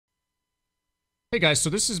Hey guys, so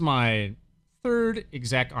this is my third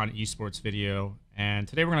Exec on eSports video, and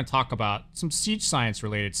today we're going to talk about some siege science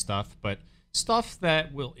related stuff, but stuff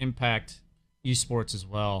that will impact eSports as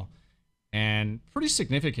well, and pretty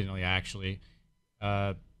significantly actually.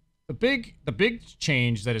 The big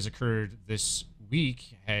change that has occurred this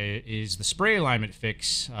week is the spray alignment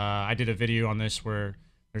fix. I did a video on this where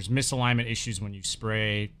there's misalignment issues when you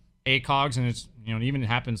spray ACOGs, and it even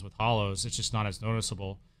happens with holos. It's just not as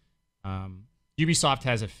noticeable. Ubisoft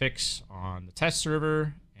has a fix on the test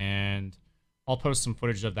server, and I'll post some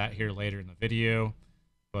footage of that here later in the video.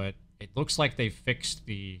 But it looks like they fixed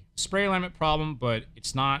the spray alignment problem, but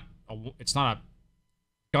it's not a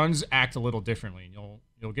guns act a little differently.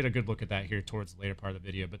 You'll get a good look at that here towards the later part of the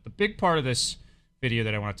video. But the big part of this video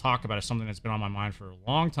that I want to talk about is something that's been on my mind for a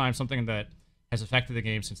long time, something that has affected the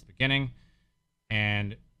game since the beginning,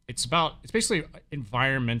 and it's basically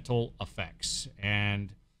environmental effects.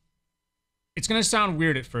 And it's gonna sound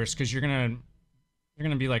weird at first because you're gonna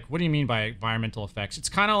be like, what do you mean by environmental effects? It's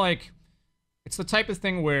kind of like, it's the type of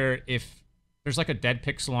thing where if there's like a dead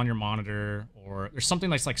pixel on your monitor, or there's something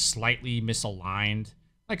that's like slightly misaligned,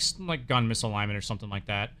 like gun misalignment or something like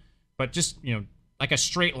that, but just, like a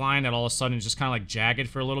straight line that all of a sudden is just kind of like jagged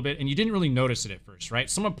for a little bit, and you didn't really notice it at first, right?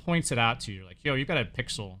 Someone points it out to you, you're like, yo, you've got a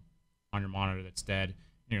pixel on your monitor that's dead.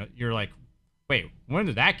 You're like, wait, when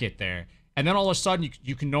did that get there? And then all of a sudden,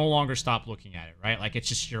 you can no longer stop looking at it, right? Like, it's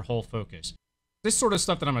just your whole focus. This sort of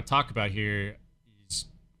stuff that I'm going to talk about here is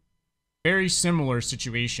very similar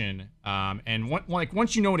situation. And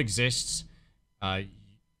once you know it exists,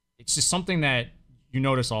 it's just something that you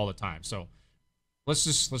notice all the time. So let's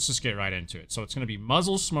just get right into it. So it's going to be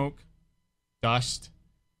muzzle smoke, dust,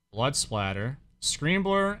 blood splatter, screen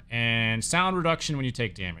blur, and sound reduction when you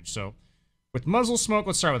take damage. So with muzzle smoke,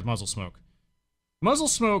 let's start with muzzle smoke. Muzzle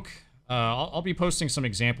smoke... I'll be posting some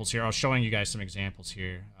examples here. I'll showing you guys some examples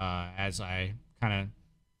here as I kind of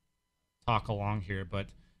talk along here. But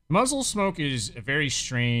muzzle smoke is a very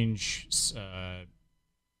strange.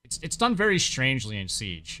 It's done very strangely in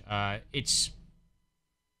Siege. It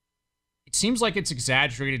seems like it's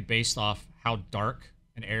exaggerated based off how dark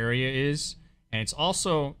an area is, and it's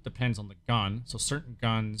also depends on the gun. So certain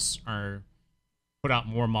guns are put out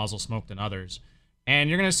more muzzle smoke than others. And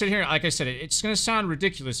you're going to sit here, like I said, it's going to sound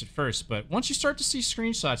ridiculous at first, but once you start to see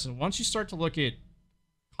screenshots and once you start to look at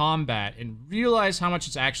combat and realize how much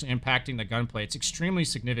it's actually impacting the gunplay, it's extremely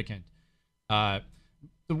significant. The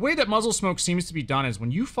way that muzzle smoke seems to be done is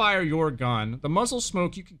when you fire your gun, the muzzle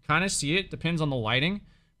smoke, you can kind of see it, depends on the lighting,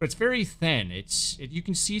 but it's very thin. You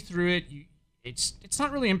can see through it. It's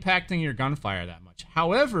not really impacting your gunfire that much.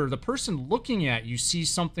 However, the person looking at you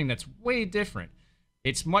sees something that's way different.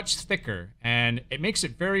 It's much thicker, and it makes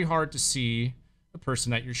it very hard to see the person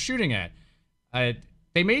that you're shooting at.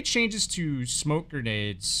 They made changes to smoke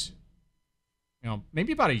grenades,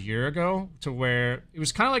 maybe about a year ago, to where it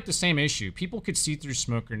was kind of like the same issue. People could see through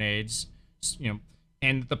smoke grenades,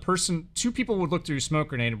 and two people would look through a smoke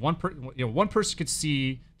grenade, and one person could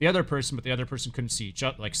see the other person, but the other person couldn't see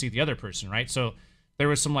see the other person, right? So there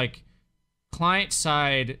was some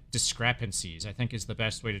client-side discrepancies, I think is the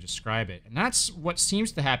best way to describe it. And that's what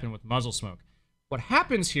seems to happen with muzzle smoke. What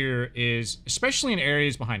happens here is, especially in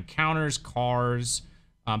areas behind counters, cars,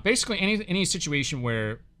 basically any situation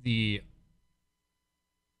where the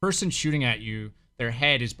person shooting at you, their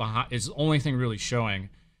head is the only thing really showing,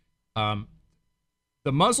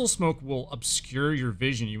 the muzzle smoke will obscure your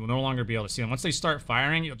vision. You will no longer be able to see them. Once they start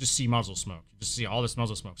firing, you'll just see muzzle smoke. You just see all this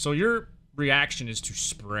muzzle smoke. So your reaction is to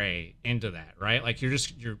spray into that, right? Like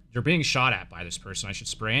you're being shot at by this person. I should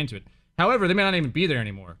spray into it. However, they may not even be there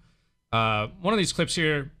anymore. One of these clips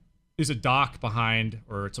here is a dock behind,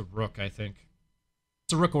 or it's a rook, I think.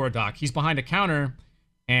 It's a rook or a dock. He's behind a counter,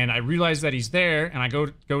 and I realize that he's there, and I go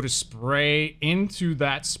to spray into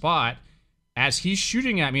that spot. As he's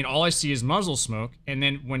shooting at me, and all I see is muzzle smoke. And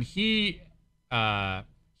then when he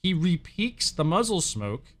repeaks the muzzle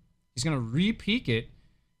smoke, he's gonna repeak it.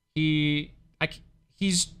 He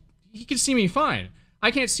can see me fine.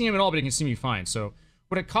 I can't see him at all, but he can see me fine. So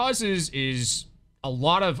what it causes is a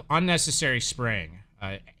lot of unnecessary spraying.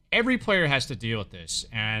 Every player has to deal with this,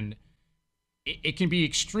 and it can be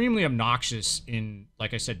extremely obnoxious in,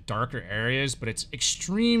 like I said, darker areas, but it's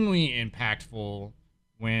extremely impactful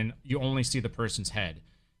when you only see the person's head,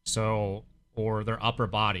 or their upper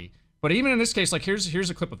body. But even in this case, like here's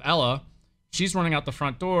a clip of Ella. She's running out the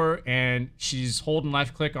front door, and she's holding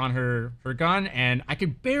left click on her gun, and I can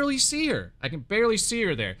barely see her. I can barely see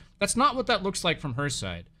her there. That's not what that looks like from her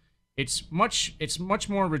side. It's much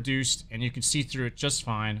more reduced, and you can see through it just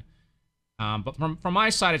fine. But from my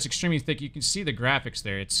side, it's extremely thick. You can see the graphics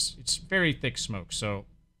there. It's very thick smoke. So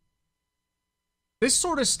this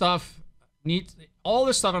sort of stuff all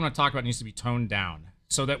this stuff I'm going to talk about needs to be toned down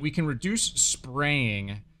so that we can reduce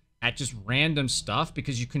spraying at just random stuff,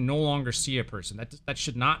 because you can no longer see a person. That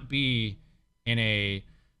should not be in a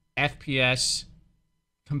FPS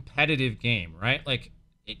competitive game, right? Like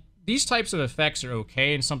these types of effects are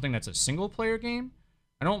okay in something that's a single player game.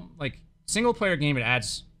 I don't like single player game. It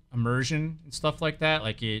adds immersion and stuff like that.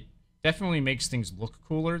 Like it definitely makes things look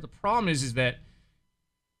cooler. The problem is that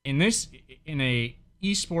in a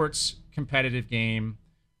esports competitive game,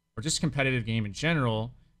 or just competitive game in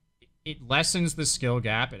general, it lessens the skill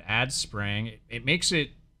gap. It adds spraying. It makes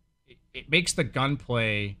the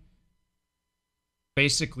gunplay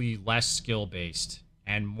basically less skill based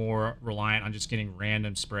and more reliant on just getting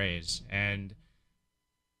random sprays. And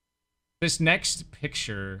this next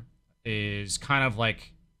picture is kind of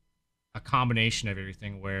like a combination of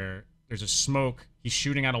everything, where there's a smoke, he's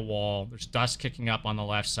shooting at a wall, there's dust kicking up on the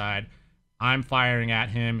left side, I'm firing at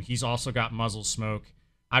him, he's also got muzzle smoke,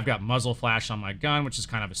 I've got muzzle flash on my gun, which is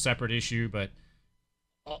kind of a separate issue, but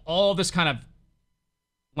all of this kind of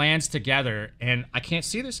lands together, and I can't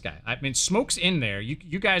see this guy. I mean, smoke's in there.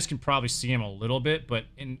 You guys can probably see him a little bit, but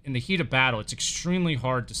in the heat of battle, it's extremely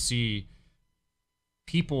hard to see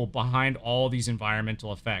people behind all these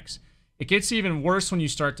environmental effects. It gets even worse when you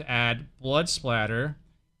start to add blood splatter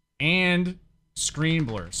and screen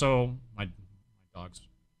blur. So my dog's just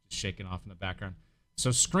shaking off in the background.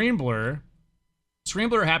 So screen blur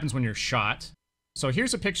happens when you're shot. So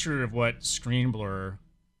here's a picture of what screen blur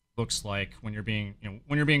looks like when you're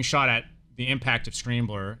being shot at, the impact of screen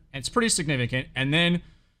blur, and it's pretty significant. And then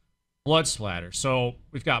blood splatter. So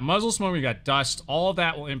we've got muzzle smoke, we've got dust, all of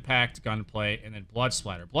that will impact gunplay, and then blood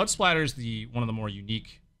splatter. Blood splatter is one of the more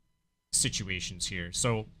unique situations here.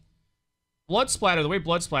 So blood splatter, the way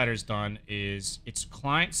blood splatter is done is it's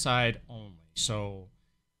client side only. So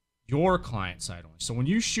your client side only. So when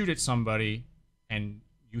you shoot at somebody and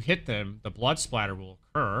you hit them, the blood splatter will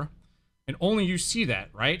occur, and only you see that,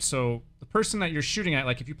 right? So the person that you're shooting at,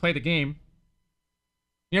 like if you play the game,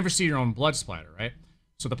 you never see your own blood splatter, right?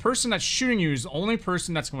 So the person that's shooting you is the only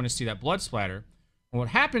person that's going to see that blood splatter. And what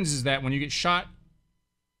happens is that when you get shot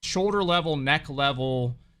shoulder level, neck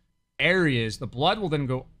level areas, the blood will then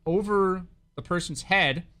go over the person's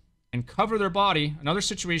head and cover their body. Another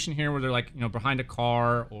situation here where they're like, behind a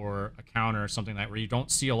car or a counter or something like that, where you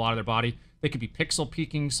don't see a lot of their body. They could be pixel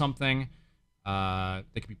peeking something.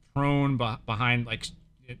 They could be prone behind, like,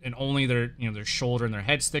 and only their shoulder and their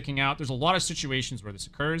head sticking out. There's a lot of situations where this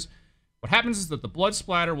occurs. What happens is that the blood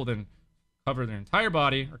splatter will then cover their entire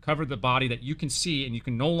body, or cover the body that you can see, and you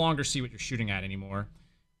can no longer see what you're shooting at anymore.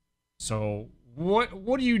 So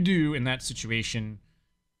what do you do in that situation?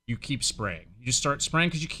 You keep spraying. You just start spraying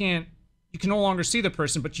because you can no longer see the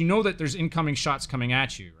person, but you know that there's incoming shots coming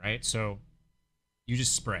at you, right? So you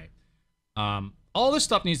just spray. All this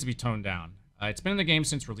stuff needs to be toned down. It's been in the game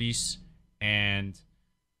since release, and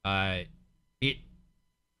it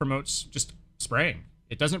promotes just spraying.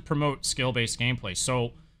 It doesn't promote skill-based gameplay.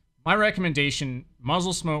 So my recommendation,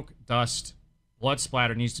 muzzle smoke, dust, blood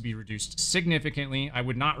splatter needs to be reduced significantly. I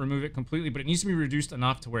would not remove it completely, but it needs to be reduced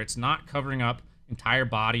enough to where it's not covering up entire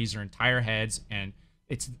bodies or entire heads, and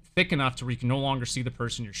it's thick enough to where you can no longer see the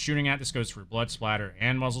person you're shooting at. This goes for blood splatter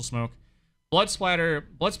and muzzle smoke. Blood splatter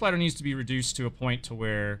needs to be reduced to a point to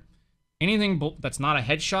where anything that's not a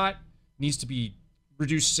headshot needs to be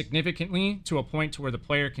reduced significantly to a point to where the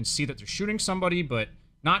player can see that they're shooting somebody, but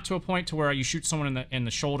not to a point to where you shoot someone in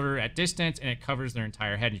the shoulder at distance and it covers their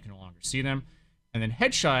entire head and you can no longer see them. And then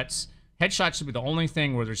headshots should be the only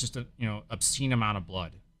thing where there's just a obscene amount of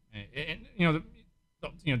blood. And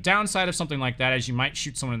the downside of something like that is you might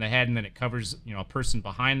shoot someone in the head and then it covers a person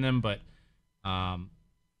behind them, but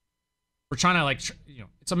we're trying to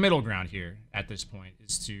it's a middle ground here at this point,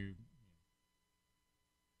 is to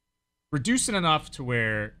reduce it enough to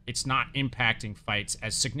where it's not impacting fights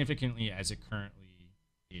as significantly as it currently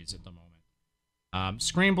is at the moment.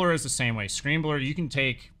 Screen blur is the same way. Screen blur, you can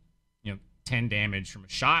take 10 damage from a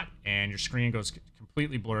shot and your screen goes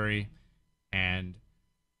completely blurry, and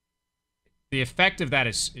the effect of that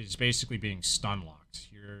is basically being stun locked.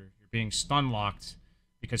 You're being stun locked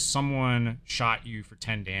because someone shot you for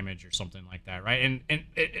 10 damage or something like that, right? And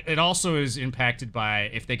it also is impacted by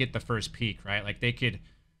if they get the first peek, right? Like they get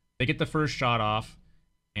the first shot off,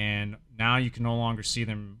 and now you can no longer see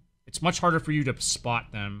them. It's much harder for you to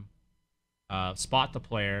spot them, spot the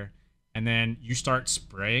player, and then you start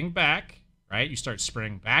spraying back, right? You start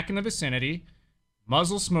spraying back in the vicinity.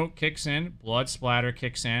 Muzzle smoke kicks in, blood splatter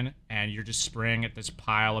kicks in, and you're just spraying at this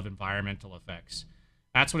pile of environmental effects.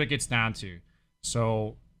 That's what it gets down to.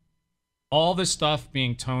 So all this stuff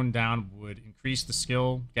being toned down would increase the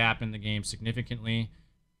skill gap in the game significantly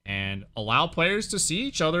and allow players to see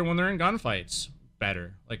each other when they're in gunfights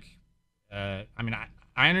better. Like, I mean,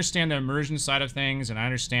 I understand the immersion side of things, and I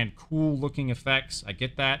understand cool looking effects. I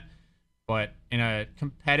get that. But in a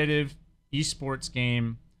competitive esports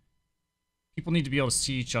game, people need to be able to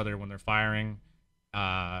see each other when they're firing.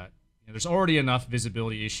 There's already enough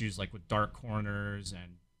visibility issues, like with dark corners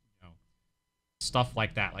and stuff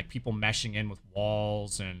like that, like people meshing in with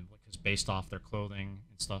walls and because based off their clothing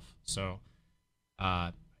and stuff. So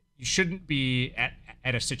you shouldn't be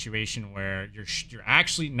at a situation where you're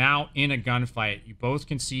actually now in a gunfight. You both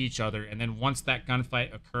can see each other, and then once that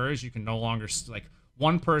gunfight occurs, you can no longer like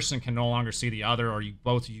one person can no longer see the other, or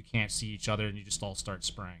both of you can't see each other, and you just all start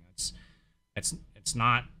spraying. It's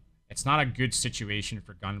not a good situation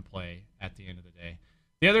for gunplay at the end of the day.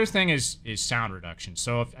 The other thing is sound reduction.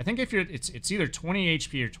 So I think if it's either 20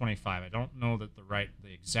 HP or 25. I don't know the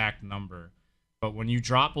exact number, but when you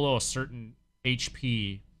drop below a certain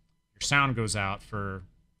HP, your sound goes out for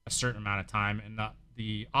a certain amount of time. And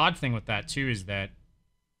the odd thing with that too is that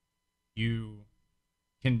you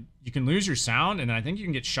can lose your sound, and I think you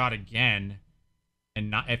can get shot again,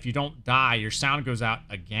 and if you don't die, your sound goes out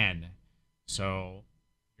again. So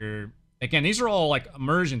again, these are all like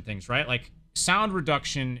immersion things, right? Like sound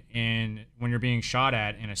reduction when you're being shot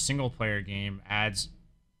at in a single player game adds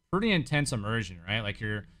pretty intense immersion, right? Like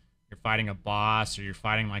you're fighting a boss, or you're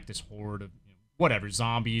fighting like this horde of whatever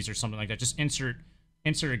zombies or something like that. Just insert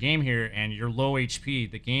a game here, and you're low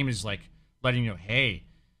HP. The game is like letting you know, hey,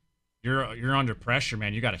 you're under pressure,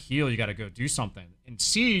 man. You got to heal. You got to go do something. In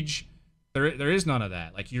Siege, there is none of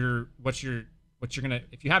that. Like what you're gonna,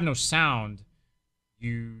 if you have no sound,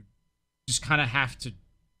 you just kind of have to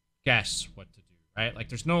guess what to do, right?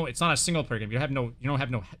 Like it's not a single player game. You don't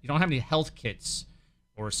have any health kits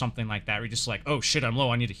or something like that. You're just like, oh shit, I'm low,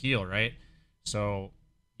 I need to heal, right? So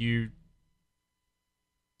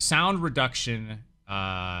sound reduction,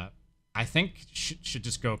 I think should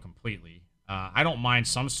just go completely. I don't mind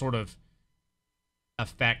some sort of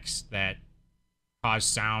effects that cause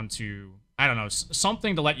sound to, I don't know,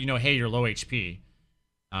 something to let you know, hey, you're low HP,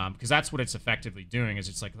 because that's what it's effectively doing. Is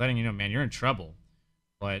it's like letting you know, man, you're in trouble.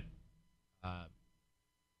 But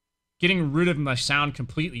getting rid of my sound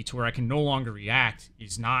completely to where I can no longer react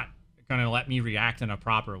is not going to let me react in a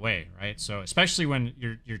proper way, right? So especially when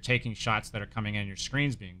you're taking shots that are coming in, your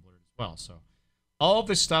screen's being blurred as well. So all of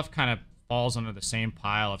this stuff kind of falls under the same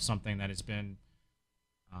pile of something that has been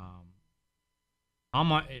on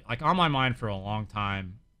my mind for a long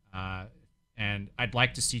time, and I'd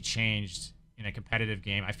like to see changed in a competitive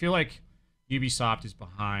game. I feel like Ubisoft is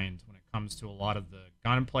behind when it comes to a lot of the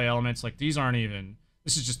gunplay elements. Like this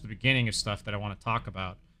is just the beginning of stuff that I want to talk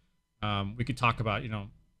about. We could talk about,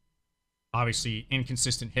 obviously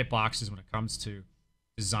inconsistent hitboxes when it comes to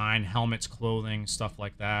design, helmets, clothing, stuff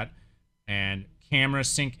like that, and camera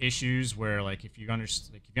sync issues where, like, if you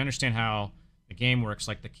understand how the game works,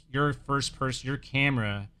 like your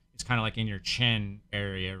camera is kind of like in your chin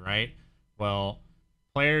area, right? Well,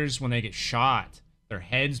 players, when they get shot, their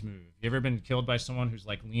heads move. You ever been killed by someone who's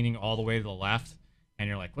like leaning all the way to the left, and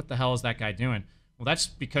you're like, what the hell is that guy doing? Well, that's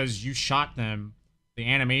because you shot them. The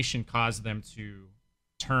animation caused them to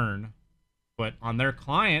turn, but on their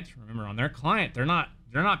client, they're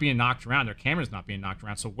not being knocked around. Their camera's not being knocked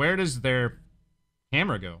around. So where does their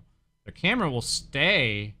camera go? Their camera will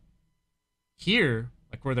stay here,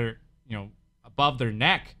 like where they're, above their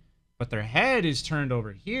neck, but their head is turned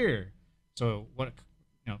over here. So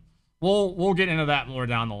we'll get into that more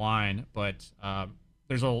down the line, but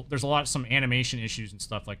there's a lot of some animation issues and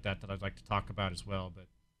stuff like that I'd like to talk about as well. But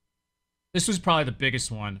this was probably the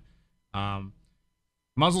biggest one.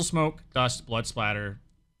 Muzzle smoke, dust, blood splatter,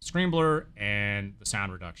 screen blur, and the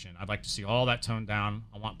sound reduction. I'd like to see all that toned down.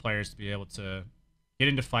 I want players to be able to get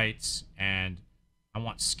into fights, and I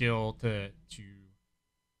want skill to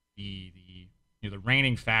be the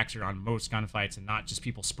reigning factor on most gunfights, and not just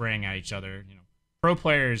people spraying at each other. Pro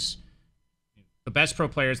players, the best pro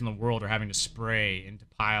players in the world are having to spray into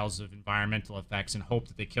piles of environmental effects and hope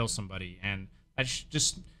that they kill somebody, and that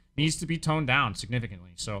just needs to be toned down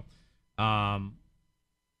significantly. So I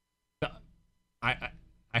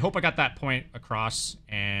hope I got that point across,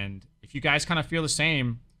 and if you guys kind of feel the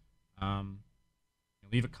same,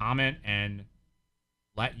 leave a comment and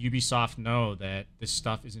let Ubisoft know that this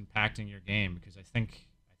stuff is impacting your game, because I think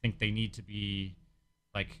they need to be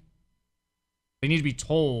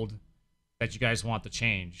told that you guys want the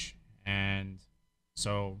change. And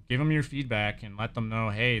So give them your feedback and let them know,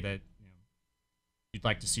 hey, that you'd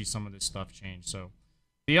like to see some of this stuff change. So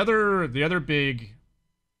the other big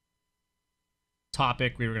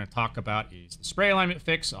topic we were going to talk about is the spray alignment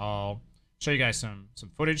fix. I'll show you guys some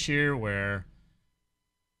footage here where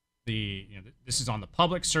this is on the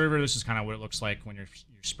public server. This is kind of what it looks like when you're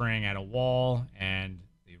spraying at a wall, and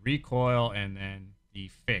the recoil, and then the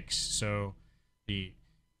fix. So the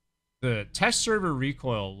test server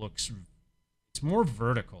recoil it's more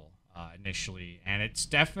vertical initially, and it's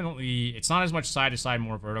not as much side to side,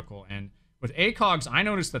 more vertical. And with ACOGs, I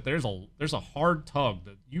noticed that there's a hard tug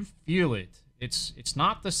that you feel it. It's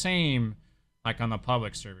not the same like on the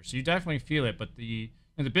public server, so you definitely feel it. But the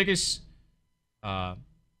biggest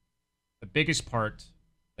part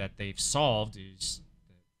that they've solved is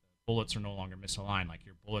the bullets are no longer misaligned. Like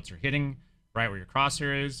your bullets are hitting right where your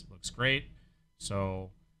crosshair is. It looks great.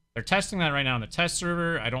 So they're testing that right now on the test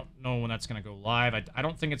server. I don't know when that's going to go live. I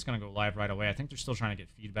don't think it's going to go live right away. I think they're still trying to get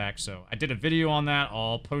feedback. So I did a video on that.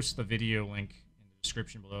 I'll post the video link in the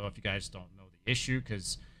description below if you guys don't know the issue,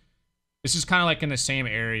 because this is kind of like in the same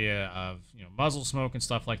area of muzzle smoke and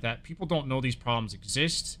stuff like that. People don't know these problems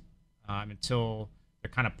exist until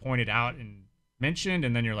they're kind of pointed out and mentioned,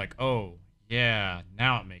 and then you're like, oh yeah,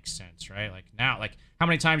 now it makes sense, right? Like now, like how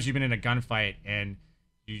many times you've been in a gunfight and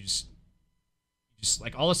you just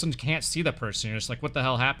like all of a sudden can't see the person. You're just like, what the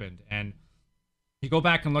hell happened? And you go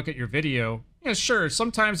back and look at your video. Sure,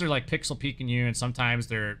 sometimes they're like pixel peeking you, and sometimes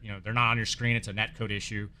they're not on your screen. It's a netcode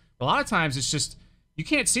issue. But a lot of times it's just you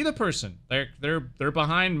can't see the person. They're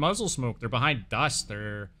behind muzzle smoke. They're behind dust.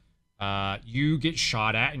 You get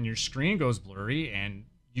shot at and your screen goes blurry and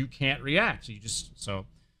you can't react. So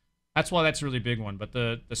that's why that's a really big one. But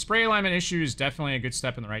the spray alignment issue is definitely a good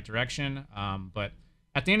step in the right direction. But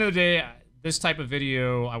at the end of the day, this type of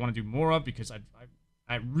video I want to do more of, because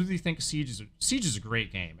I really think Siege is a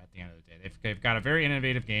great game. At the end of the day, they've got a very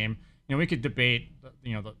innovative game. We could debate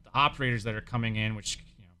the operators that are coming in, which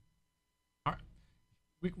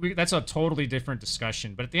that's a totally different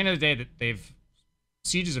discussion. But at the end of the day,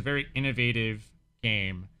 Siege is a very innovative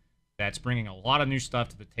game that's bringing a lot of new stuff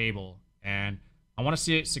to the table, and I want to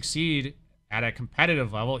see it succeed at a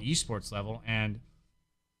competitive level, esports level. And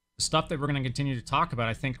the stuff that we're going to continue to talk about,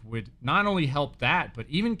 I think, would not only help that, but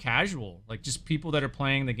even casual, like just people that are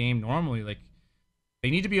playing the game normally, like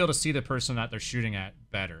they need to be able to see the person that they're shooting at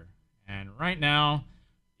better. And right now,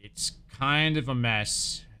 it's kind of a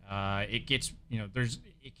mess. It gets,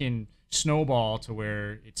 it can snowball to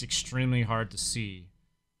where it's extremely hard to see.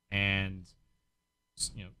 And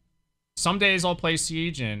some days I'll play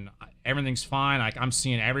Siege and everything's fine. Like I'm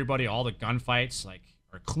seeing everybody, all the gunfights like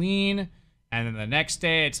are clean. And then the next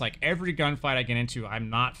day, it's like every gunfight I get into, I'm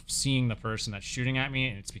not seeing the person that's shooting at me,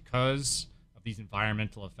 and it's because of these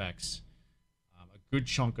environmental effects. A good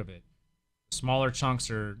chunk of it. Smaller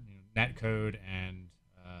chunks are netcode and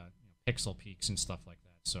pixel peaks and stuff like that.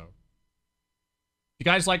 So if you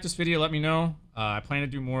guys like this video, let me know. I plan to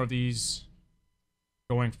do more of these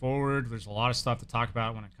going forward. There's a lot of stuff to talk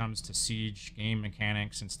about when it comes to Siege, game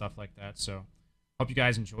mechanics, and stuff like that. So hope you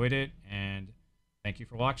guys enjoyed it, and thank you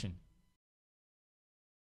for watching.